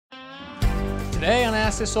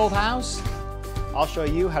gas this old house? I'll show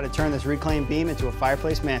you how to turn this reclaimed beam into a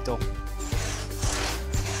fireplace mantle.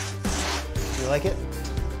 You like it?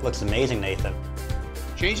 Looks amazing, Nathan.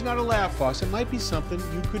 Changing out a lab faucet might be something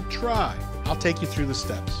you could try. I'll take you through the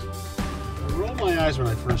steps. I rolled my eyes when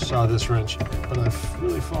I first saw this wrench, but I've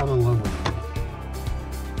really fallen in love with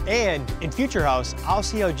it. And in Future House, I'll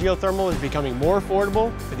see how geothermal is becoming more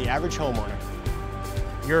affordable for the average homeowner.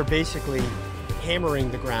 You're basically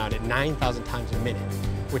hammering the ground at 9,000 times a minute,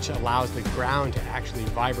 which allows the ground to actually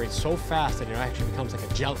vibrate so fast that it actually becomes like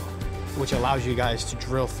a jello, which allows you guys to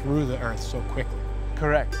drill through the earth so quickly.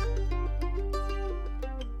 Correct.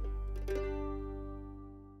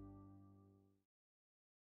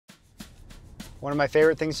 One of my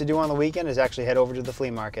favorite things to do on the weekend is actually head over to the flea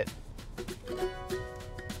market.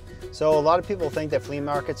 So a lot of people think that flea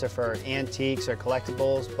markets are for antiques or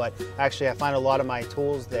collectibles, but actually I find a lot of my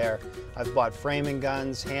tools there. I've bought framing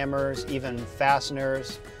guns, hammers, even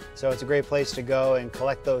fasteners. So it's a great place to go and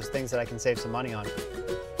collect those things that I can save some money on.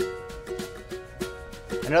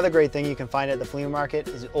 Another great thing you can find at the flea market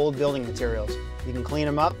is old building materials. You can clean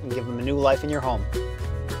them up and give them a new life in your home.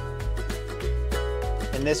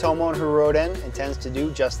 And this homeowner who wrote in intends to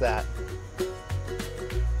do just that.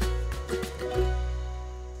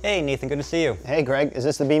 Hey, Nathan, good to see you. Hey, Greg, is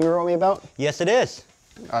this the beam you wrote me about? Yes, it is.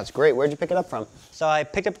 Oh, that's great. Where'd you pick it up from? So I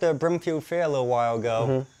picked up the Brimfield Fair a little while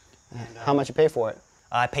ago. And, how much you pay for it?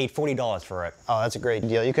 I paid $40 for it. Oh, that's a great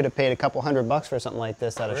deal. You could have paid a couple $100 for something like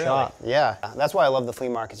this at a Really? shop. Yeah, that's why I love the flea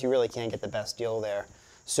markets. You really can get the best deal there.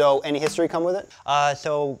 So, any history come with it?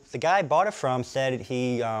 So the guy I bought it from said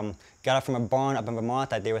he got it from a barn up in Vermont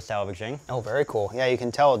that they were salvaging. Oh, very cool. Yeah, you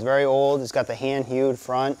can tell it's very old. It's got the hand-hewed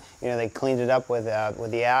front. You know, they cleaned it up with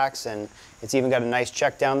the axe, and it's even got a nice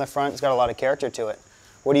check down the front. It's got a lot of character to it.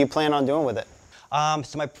 What do you plan on doing with it?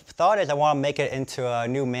 So my thought is I want to make it into a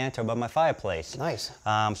new mantle above my fireplace. Nice.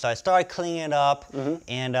 So I started cleaning it up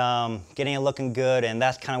and getting it looking good, and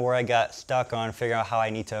that's kind of where I got stuck on figuring out how I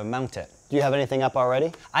need to mount it. Do you have anything up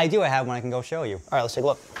already? I do. I have one I can go show you. All right, let's take a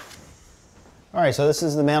look. All right, so this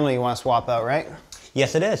is the mantle you want to swap out, right?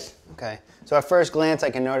 Yes, it is. Okay. So at first glance, I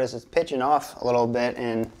can notice it's pitching off a little bit,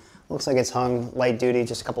 and looks like it's hung light duty,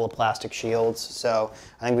 just a couple of plastic shields. So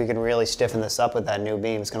I think we can really stiffen this up with that new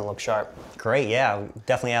beam. It's going to look sharp. Great, yeah.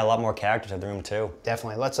 Definitely add a lot more character to the room, too.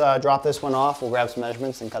 Definitely. Let's drop this one off. We'll grab some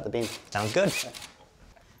measurements and cut the beam. Sounds good. Okay.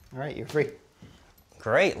 All right, you're free.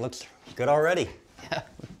 Great. Looks good already. Yeah.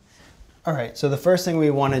 All right, so the first thing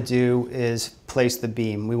we want to do is place the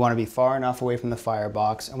beam. We want to be far enough away from the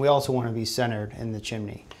firebox, and we also want to be centered in the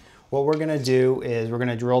chimney. What we're going to do is we're going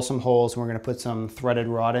to drill some holes, and we're going to put some threaded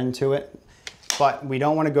rod into it. But we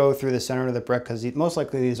don't want to go through the center of the brick because most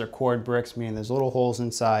likely these are cord bricks, meaning there's little holes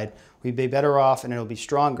inside. We'd be better off, and it'll be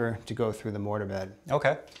stronger to go through the mortar bed.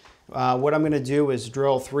 Okay. What I'm going to do is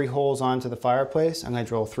drill 3 holes onto the fireplace. I'm going to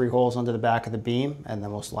drill 3 holes onto the back of the beam, and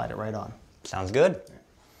then we'll slide it right on. Sounds good.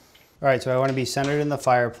 All right, so I want to be centered in the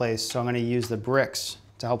fireplace, so I'm going to use the bricks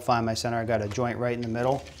to help find my center. I got a joint right in the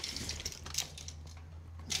middle.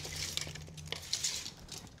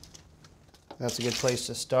 That's a good place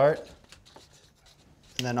to start.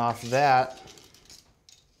 And then off that,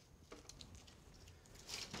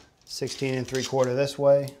 16 3/4 this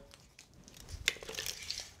way.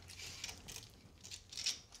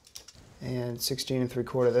 And 16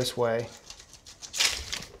 3/4 this way.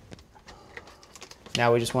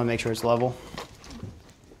 Now we just want to make sure it's level.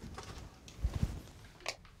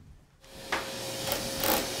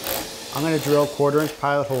 I'm going to drill 1/4-inch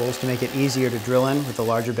pilot holes to make it easier to drill in with the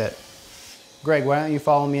larger bit. Greg, why don't you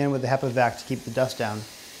follow me in with the HEPA vac to keep the dust down?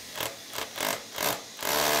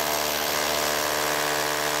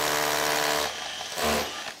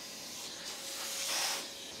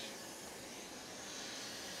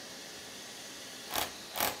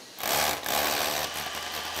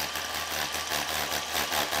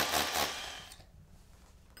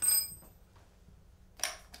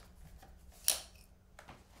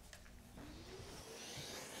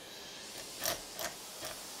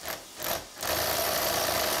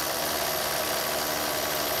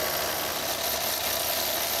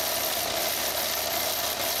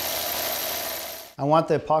 I want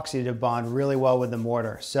the epoxy to bond really well with the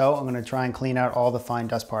mortar, so I'm going to try and clean out all the fine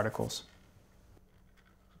dust particles.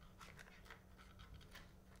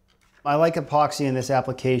 I like epoxy in this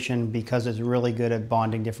application because it's really good at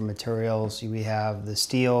bonding different materials. We have the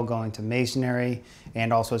steel going to masonry,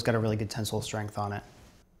 and also it's got a really good tensile strength on it.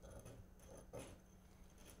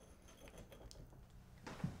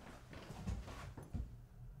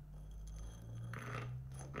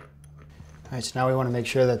 All right, so now we want to make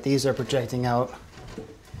sure that these are projecting out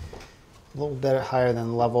a little bit higher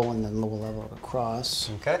than level and then lower level across.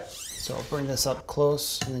 Okay. So I'll bring this up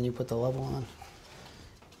close and then you put the level on.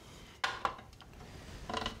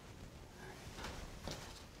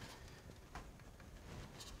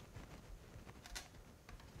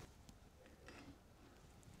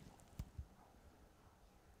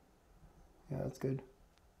 Yeah, that's good.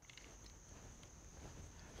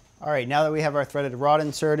 All right, now that we have our threaded rod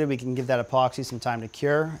inserted, we can give that epoxy some time to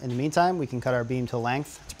cure. In the meantime, we can cut our beam to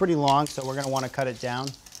length. It's pretty long, so we're gonna wanna cut it down.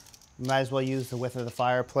 You might as well use the width of the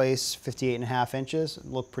fireplace, 58.5 inches.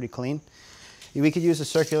 It'll look pretty clean. We could use a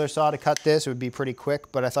circular saw to cut this. It would be pretty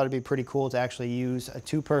quick, but I thought it'd be pretty cool to actually use a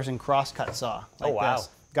 2-person cross-cut saw like wow. this.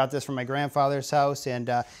 Got this from my grandfather's house, and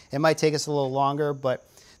it might take us a little longer, but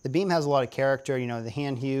the beam has a lot of character. You know, the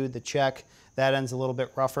hand hew, the check, that end's a little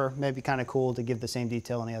bit rougher. Maybe kind of cool to give the same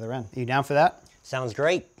detail on the other end. Are you down for that? Sounds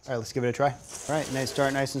great. All right, let's give it a try. All right, nice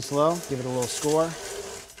start, nice and slow. Give it a little score.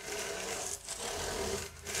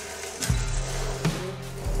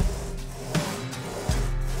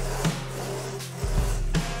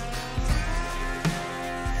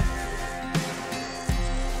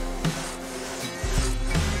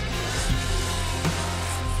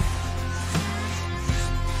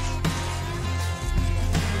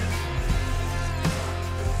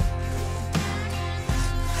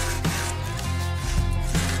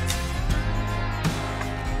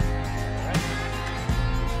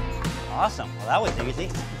 Awesome. Well, that was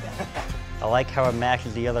easy. I like how it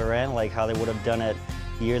matches the other end, like how they would have done it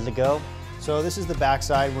years ago. So this is the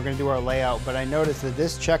backside. We're going to do our layout, but I noticed that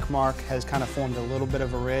this check mark has kind of formed a little bit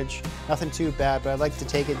of a ridge. Nothing too bad, but I'd like to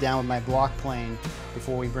take it down with my block plane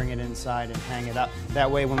before we bring it inside and hang it up. That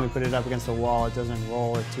way when we put it up against the wall, it doesn't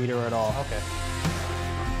roll or teeter at all. Okay.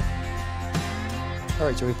 All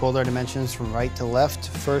right, so we pulled our dimensions from right to left.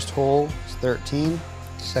 First hole is 13,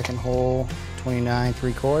 second hole 29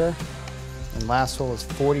 3/4, and last hole is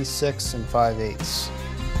 46 5/8.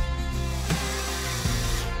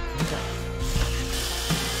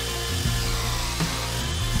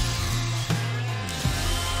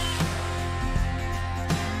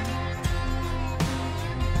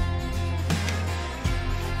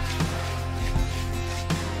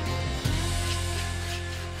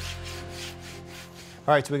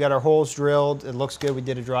 All right, so we got our holes drilled. It looks good. We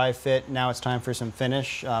did a dry fit. Now it's time for some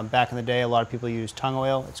finish. Back in the day, a lot of people use tung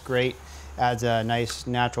oil. It's great. Adds a nice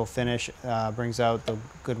natural finish. Brings out the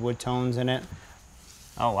good wood tones in it.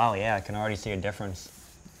 Oh, wow, yeah, I can already see a difference.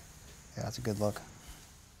 Yeah, that's a good look.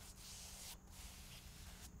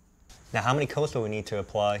 Now, how many coats do we need to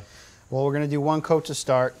apply? Well, we're going to do one coat to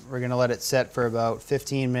start. We're going to let it set for about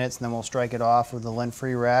 15 minutes, and then we'll strike it off with a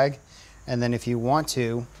lint-free rag. And then if you want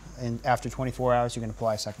to, and after 24 hours, you can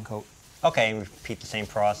apply a second coat. Okay, repeat the same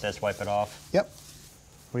process, wipe it off. Yep.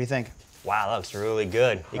 What do you think? Wow, that looks really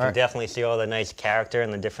good. You can right. definitely see all the nice character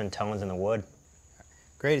and the different tones in the wood.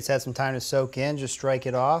 Great, it's had some time to soak in. Just strike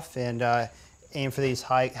it off and aim for these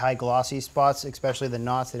high glossy spots, especially the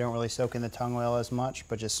knots. They don't really soak in the tung oil as much,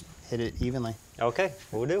 but just hit it evenly. Okay,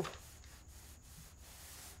 we'll do.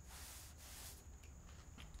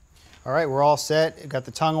 All right, we're all set. Got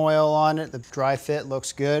the tung oil on it. The dry fit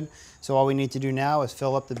looks good. So all we need to do now is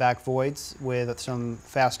fill up the back voids with some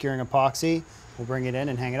fast curing epoxy. We'll bring it in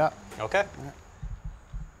and hang it up. Okay.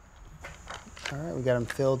 All right, we got them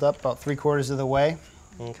filled up about 3/4 of the way.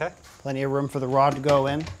 Okay. Plenty of room for the rod to go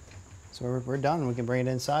in. So we're done. We can bring it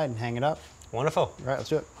inside and hang it up. Wonderful. All right, let's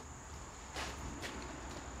do it.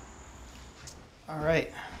 All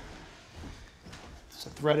right. So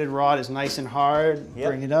threaded rod is nice and hard. Yep.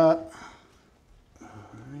 Bring it up. All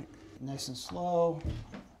right. Nice and slow.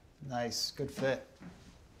 Nice, good fit.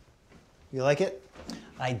 You like it?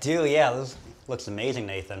 I do, yeah. This looks amazing,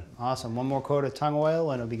 Nathan. Awesome. One more coat of tung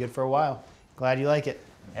oil and it'll be good for a while. Glad you like it.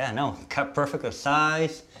 Yeah, no, cut perfect with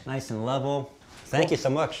size, nice and level. Thank you so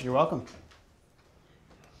much. You're welcome.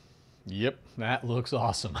 Yep, that looks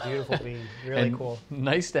awesome. Beautiful beam. Really And cool.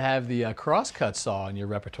 Nice to have the crosscut saw in your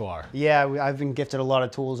repertoire. Yeah, I've been gifted a lot of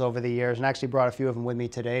tools over the years and actually brought a few of them with me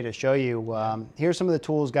today to show you. Here's some of the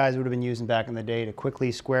tools guys would have been using back in the day to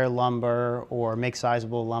quickly square lumber or make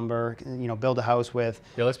sizable lumber, you know, build a house with.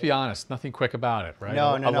 Yeah, let's be honest, nothing quick about it, right?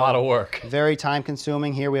 No, A lot of work. Very time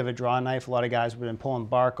consuming. Here we have a draw knife. A lot of guys have been pulling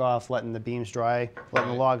bark off, letting the beams dry, letting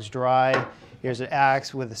the logs dry. Here's an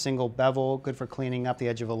axe with a single bevel, good for cleaning up the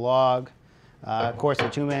edge of a log. Of course, a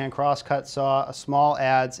 2-man crosscut saw, a small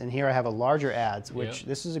adze, and here I have a larger adze, which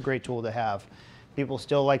this is a great tool to have. People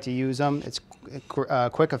still like to use them. It's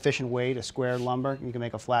a quick, efficient way to square lumber. You can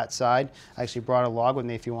make a flat side. I actually brought a log with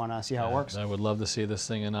me if you want to see how it works. I would love to see this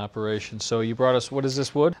thing in operation. So you brought us, what is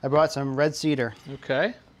this wood? I brought some red cedar.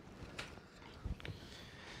 Okay.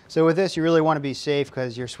 So with this, you really want to be safe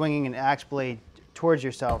because you're swinging an axe blade towards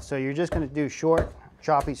yourself. So you're just going to do short,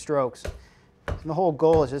 choppy strokes. And the whole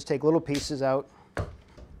goal is just take little pieces out.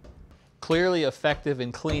 Clearly effective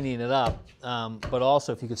in cleaning it up, but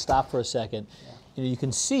also if you could stop for a second, you know, you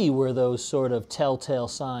can see where those sort of telltale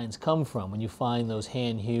signs come from when you find those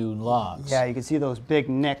hand-hewn logs. Yeah, you can see those big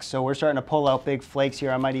nicks. So we're starting to pull out big flakes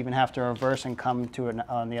here. I might even have to reverse and come to it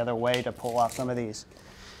on the other way to pull off some of these.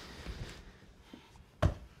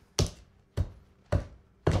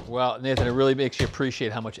 Well, Nathan, it really makes you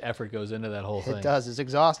appreciate how much effort goes into that whole thing. It does. It's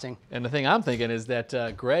exhausting. And the thing I'm thinking is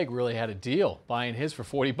that Greg really had a deal buying his for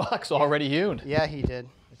 40 bucks already hewn. Yeah, he did.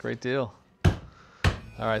 Great deal. All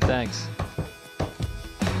right, thanks.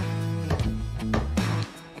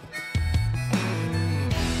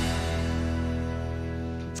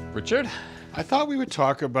 Richard? I thought we would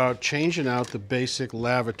talk about changing out the basic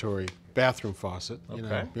lavatory bathroom faucet. You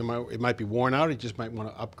know, it might be worn out. You just might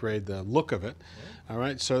want to upgrade the look of it. All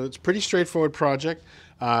right, so it's a pretty straightforward project,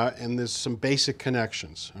 and there's some basic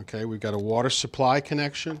connections. Okay, we've got a water supply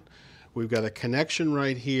connection. We've got a connection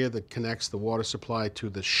right here that connects the water supply to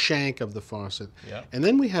the shank of the faucet. Yep. And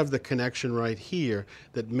then we have the connection right here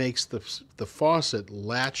that makes the faucet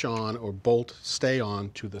latch on or bolt stay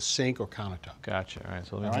on to the sink or countertop. Gotcha. All right,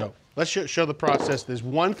 so let me go. Let's show the process. There's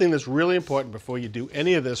one thing that's really important before you do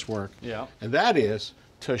any of this work, and that is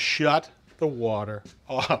to shut the water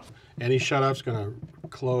off. Any shut-off's going to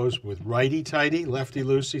close with righty-tighty,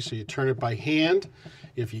 lefty-loosey, so you turn it by hand.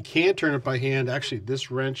 If you can't turn it by hand, actually this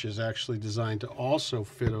wrench is actually designed to also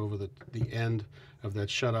fit over the end of that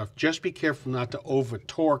shutoff. Just be careful not to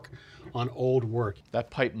over-torque on old work. That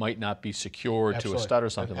pipe might not be secured to a stud or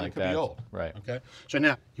something like that. It could be old. Right. Okay. So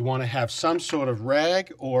now you want to have some sort of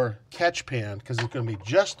rag or catch pan because it's going to be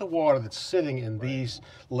just the water that's sitting in these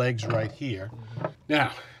legs right here.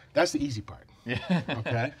 Now, that's the easy part. Yeah.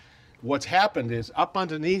 Okay. What's happened is up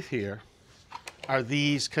underneath here are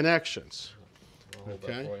these connections.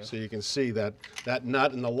 Okay, so you can see that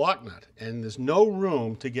nut and the lock nut, and there's no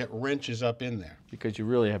room to get wrenches up in there. Because you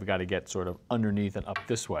really have got to get sort of underneath and up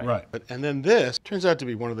this way. Right, and then this turns out to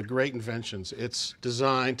be one of the great inventions. It's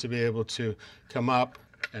designed to be able to come up,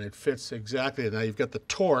 and it fits exactly. Now you've got the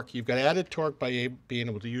torque, you've got added torque by being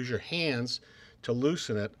able to use your hands to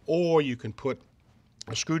loosen it, or you can put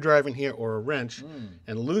a screwdriver in here or a wrench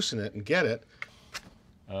and loosen it and get it.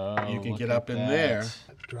 You can get up in there.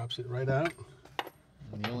 That drops it right out.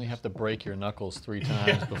 And you only have to break your knuckles 3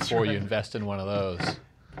 times before you invest in one of those.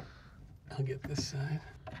 I'll get this side.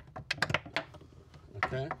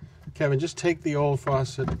 Okay. Kevin, just take the old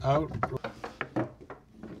faucet out.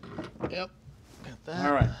 Yep. Got that.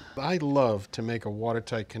 All right. I love to make a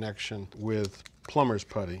watertight connection with plumber's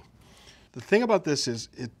putty. The thing about this is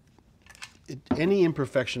any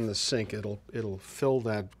imperfection in the sink, it'll fill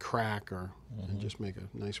that crack and just make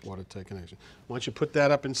a nice watertight connection. Once you put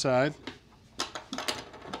that up inside,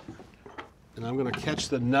 and I'm going to catch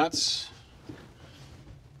the nuts.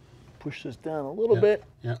 Push this down a little bit.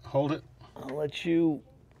 Yeah, hold it. I'll let you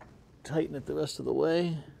tighten it the rest of the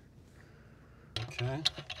way. Okay.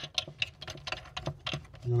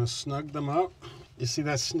 I'm going to snug them up. You see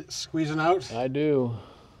that squeezing out? I do.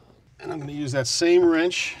 And I'm going to use that same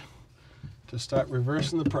wrench to start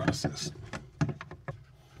reversing the process.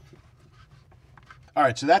 All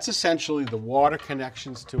right, so that's essentially the water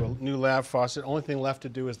connections to a new lav faucet. Only thing left to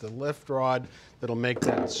do is the lift rod that'll make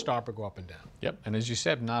that stopper go up and down. Yep, and as you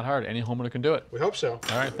said, not hard. Any homeowner can do it. We hope so.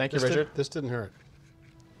 All right, thank you, Richard. This didn't hurt.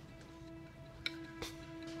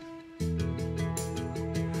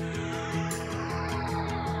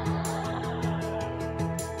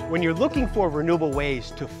 When you're looking for renewable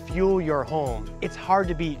ways to fuel your home, it's hard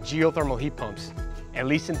to beat geothermal heat pumps, at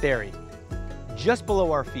least in theory. Just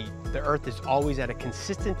below our feet, the Earth is always at a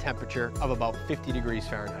consistent temperature of about 50 degrees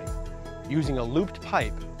Fahrenheit. Using a looped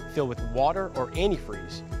pipe filled with water or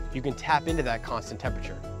antifreeze, you can tap into that constant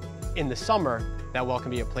temperature. In the summer, that well can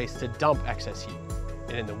be a place to dump excess heat.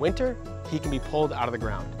 And in the winter, heat can be pulled out of the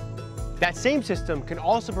ground. That same system can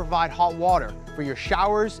also provide hot water for your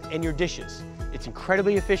showers and your dishes. It's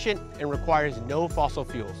incredibly efficient and requires no fossil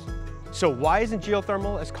fuels. So why isn't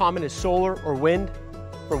geothermal as common as solar or wind?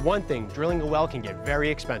 For one thing, drilling a well can get very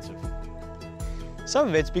expensive. Some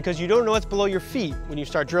of it's because you don't know what's below your feet when you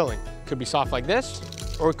start drilling. It could be soft like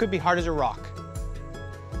this, or it could be hard as a rock.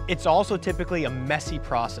 It's also typically a messy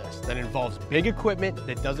process that involves big equipment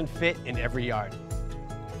that doesn't fit in every yard.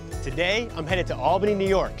 Today, I'm headed to Albany, New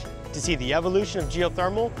York to see the evolution of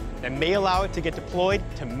geothermal that may allow it to get deployed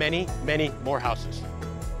to many, many more houses.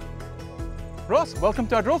 Ross, welcome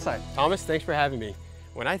to our drill site. Thomas, thanks for having me.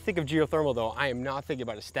 When I think of geothermal though, I am not thinking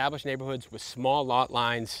about established neighborhoods with small lot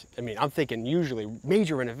lines. I mean, I'm thinking usually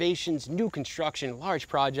major renovations, new construction, large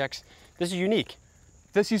projects. This is unique.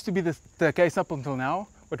 This used to be the case up until now.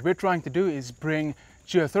 What we're trying to do is bring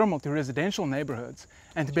geothermal to residential neighborhoods.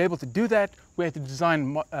 And to be able to do that, we had to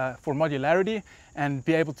design for modularity and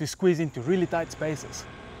be able to squeeze into really tight spaces.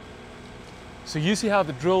 So you see how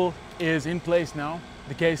the drill is in place now.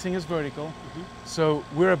 The casing is vertical. So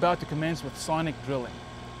we're about to commence with sonic drilling,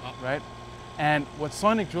 right? And what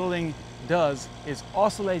sonic drilling does is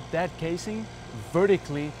oscillate that casing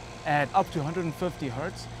vertically at up to 150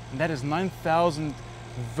 hertz, and that is 9,000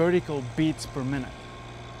 vertical beats per minute.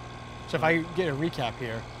 So if I get a recap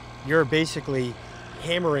here, you're basically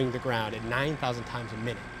hammering the ground at 9,000 times a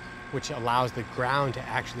minute, which allows the ground to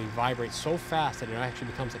actually vibrate so fast that it actually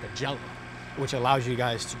becomes like a jello, which allows you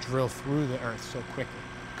guys to drill through the earth so quickly.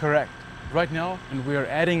 Correct. Right now, and we are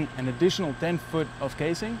adding an additional 10 foot of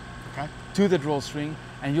casing to the drill string,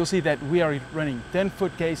 and you'll see that we are running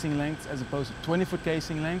 10-foot casing lengths as opposed to 20-foot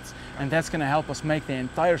casing lengths, and that's going to help us make the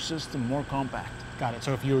entire system more compact. Got it.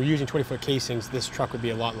 So if you were using 20-foot casings, this truck would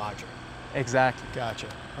be a lot larger. Exactly. Gotcha.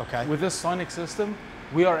 Okay. With this sonic system,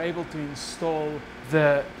 we are able to install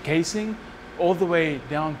the casing all the way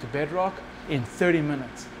down to bedrock in 30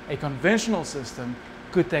 minutes. A conventional system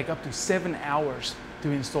could take up to 7 hours to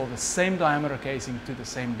install the same diameter casing to the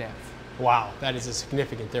same depth. Wow, that is a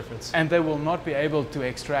significant difference. And they will not be able to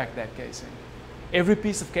extract that casing. Every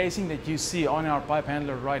piece of casing that you see on our pipe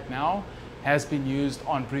handler right now has been used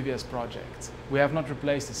on previous projects. We have not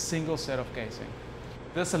replaced a single set of casing.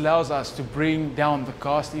 This allows us to bring down the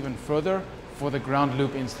cost even further for the ground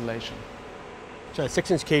loop installation. So that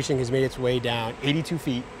 6-inch casing has made its way down 82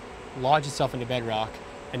 feet, lodged itself into bedrock,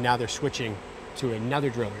 and now they're switching to another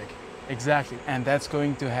drill rig. Exactly, and that's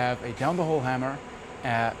going to have a down-the-hole hammer,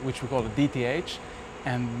 which we call a DTH,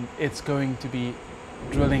 and it's going to be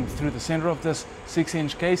drilling through the center of this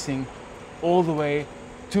 6-inch casing all the way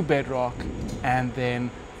to bedrock, and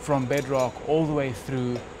then from bedrock all the way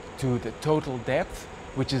through to the total depth,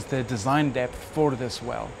 which is the design depth for this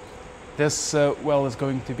well. This well is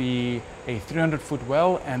going to be a 300-foot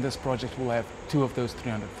well, and this project will have 2 of those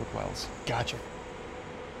 300-foot wells. Gotcha.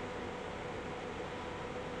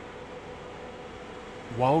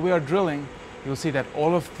 While we are drilling, you'll see that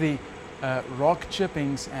all of the rock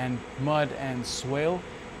chippings and mud and swale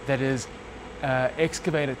that is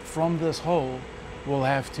excavated from this hole will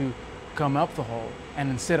have to come up the hole. And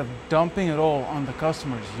instead of dumping it all on the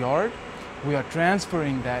customer's yard, we are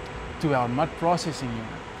transferring that to our mud processing unit.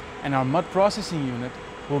 And our mud processing unit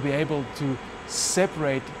will be able to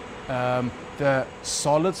separate the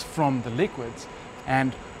solids from the liquids.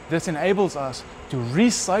 And this enables us to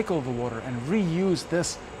recycle the water and reuse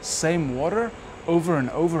this same water over and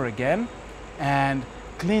over again and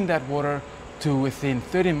clean that water to within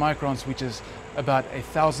 30 microns, which is about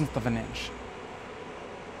 1/1000th of an inch.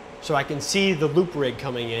 So I can see the loop rig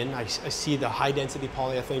coming in. I see the high density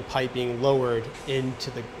polyethylene pipe being lowered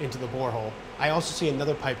into the borehole. I also see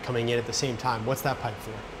another pipe coming in at the same time. What's that pipe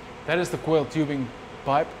for? That is the coil tubing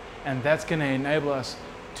pipe, and that's going to enable us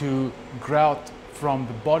to grout from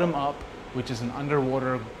the bottom up, which is an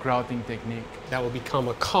underwater grouting technique. That will become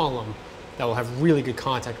a column that will have really good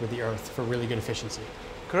contact with the earth for really good efficiency.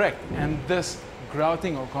 Correct, and this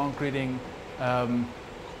grouting or concreting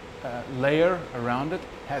layer around it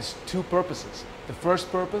has 2 purposes. The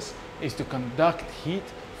first purpose is to conduct heat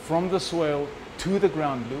from the soil to the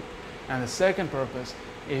ground loop, and the second purpose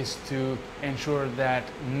is to ensure that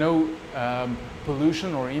no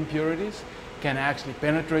pollution or impurities can actually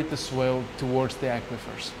penetrate the soil towards the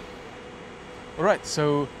aquifers. All right,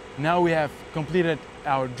 so now we have completed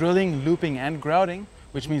our drilling, looping, and grouting,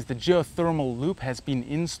 which means the geothermal loop has been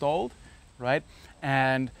installed, right?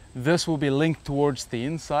 And this will be linked towards the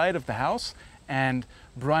inside of the house, and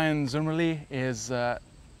Brian Zimmerly is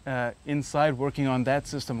inside working on that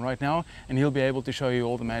system right now, and he'll be able to show you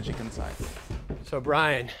all the magic inside. So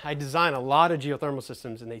Brian, I design a lot of geothermal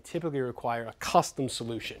systems, and they typically require a custom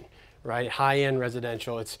solution, right? High-end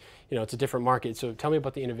residential, it's a different market. So tell me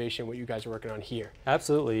about the innovation, what you guys are working on here.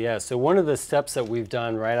 Absolutely, yeah. So one of the steps that we've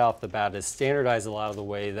done right off the bat is standardize a lot of the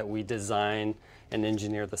way that we design and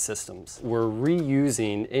engineer the systems. We're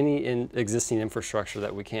reusing any existing infrastructure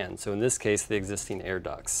that we can. So in this case, the existing air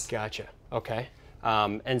ducts. Gotcha, okay.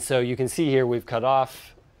 And so you can see here we've cut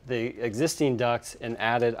off the existing ducts and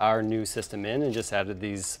added our new system in and just added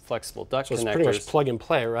these flexible duct connectors. So it's pretty much plug and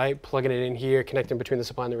play, right? Plugging it in here, connecting between the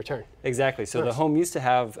supply and the return. Exactly. So the home used to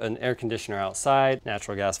have an air conditioner outside,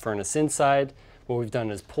 natural gas furnace inside. What we've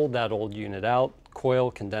done is pulled that old unit out,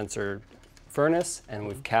 coil, condenser, furnace, and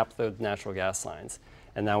we've capped the natural gas lines.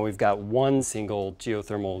 And now we've got one single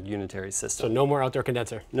geothermal unitary system. So no more outdoor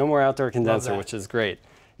condenser. No more outdoor condenser, which is great.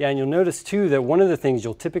 Yeah, and you'll notice too that one of the things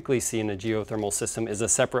you'll typically see in a geothermal system is a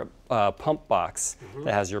separate pump box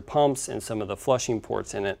that has your pumps and some of the flushing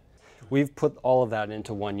ports in it. We've put all of that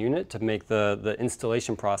into one unit to make the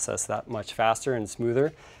installation process that much faster and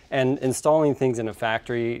smoother. And installing things in a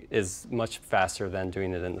factory is much faster than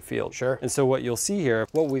doing it in the field. Sure. And so what you'll see here,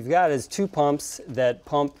 what we've got is two pumps that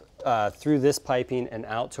pump through this piping and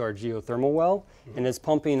out to our geothermal well. And it's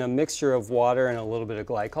pumping a mixture of water and a little bit of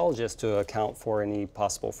glycol just to account for any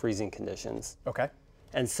possible freezing conditions. Okay.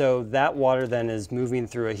 And so that water then is moving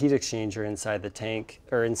through a heat exchanger inside the tank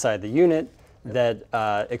or inside the unit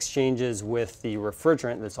that exchanges with the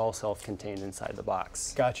refrigerant that's all self-contained inside the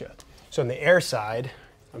box. Gotcha. So on the air side,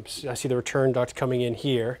 I see the return duct coming in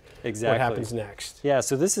here. Exactly. What happens next? Yeah,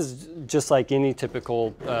 so this is just like any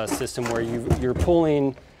typical system where you're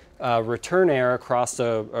pulling return air across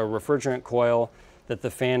a refrigerant coil that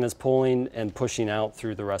the fan is pulling and pushing out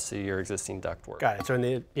through the rest of your existing ductwork. Got it. So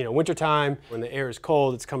in the wintertime, when the air is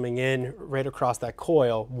cold, it's coming in right across that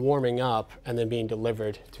coil, warming up, and then being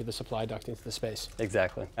delivered to the supply duct into the space.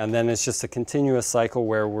 Exactly. And then it's just a continuous cycle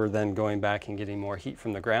where we're then going back and getting more heat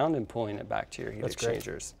from the ground and pulling it back to your heat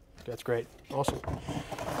exchangers. That's great. Awesome.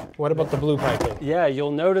 What about the blue piping? Yeah,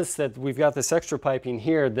 you'll notice that we've got this extra piping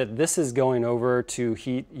here that this is going over to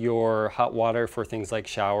heat your hot water for things like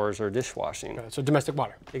showers or dishwashing. So domestic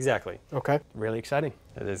water. Exactly. Okay. Really exciting.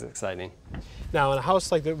 It is exciting. Now, in a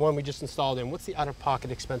house like the one we just installed in, what's the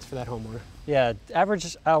out-of-pocket expense for that homeowner? Yeah,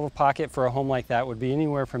 average out-of-pocket for a home like that would be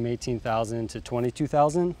anywhere from $18,000 to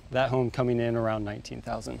 $22,000. That home coming in around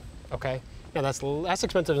 $19,000. Okay. Now, that's less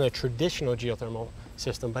expensive than a traditional geothermal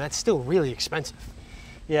system, but that's still really expensive.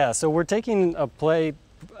 Yeah, so we're taking a play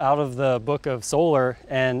out of the book of solar,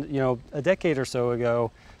 and a decade or so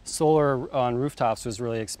ago, solar on rooftops was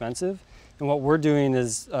really expensive. And what we're doing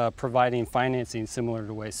is providing financing similar to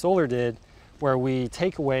the way solar did, where we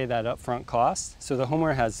take away that upfront cost. So the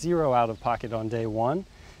homeowner has zero out of pocket on day one,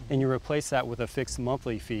 and you replace that with a fixed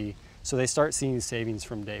monthly fee. So they start seeing savings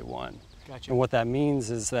from day one. Gotcha. And what that means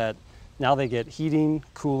is that now they get heating,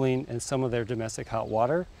 cooling, and some of their domestic hot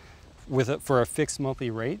water for a fixed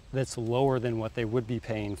monthly rate that's lower than what they would be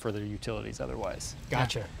paying for their utilities otherwise.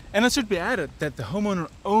 Gotcha. Yeah. And it should be added that the homeowner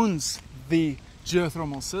owns the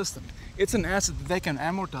geothermal system. It's an asset that they can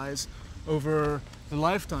amortize over the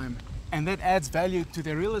lifetime, and that adds value to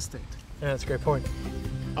their real estate. Yeah, that's a great point.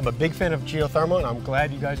 I'm a big fan of geothermal, and I'm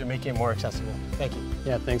glad you guys are making it more accessible. Thank you.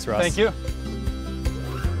 Yeah, thanks, Ross. Thank you.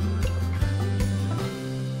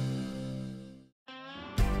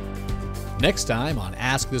 Next time on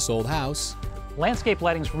Ask This Old House. Landscape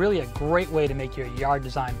lighting is really a great way to make your yard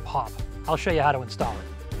design pop. I'll show you how to install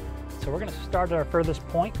it. So we're going to start at our furthest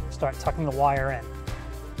point and start tucking the wire in.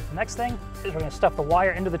 The next thing is we're going to stuff the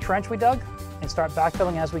wire into the trench we dug and start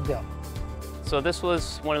backfilling as we go. So this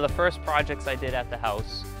was one of the first projects I did at the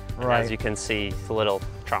house. And as you can see, it's a little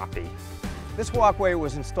choppy. This walkway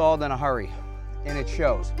was installed in a hurry, and it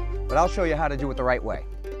shows. But I'll show you how to do it the right way.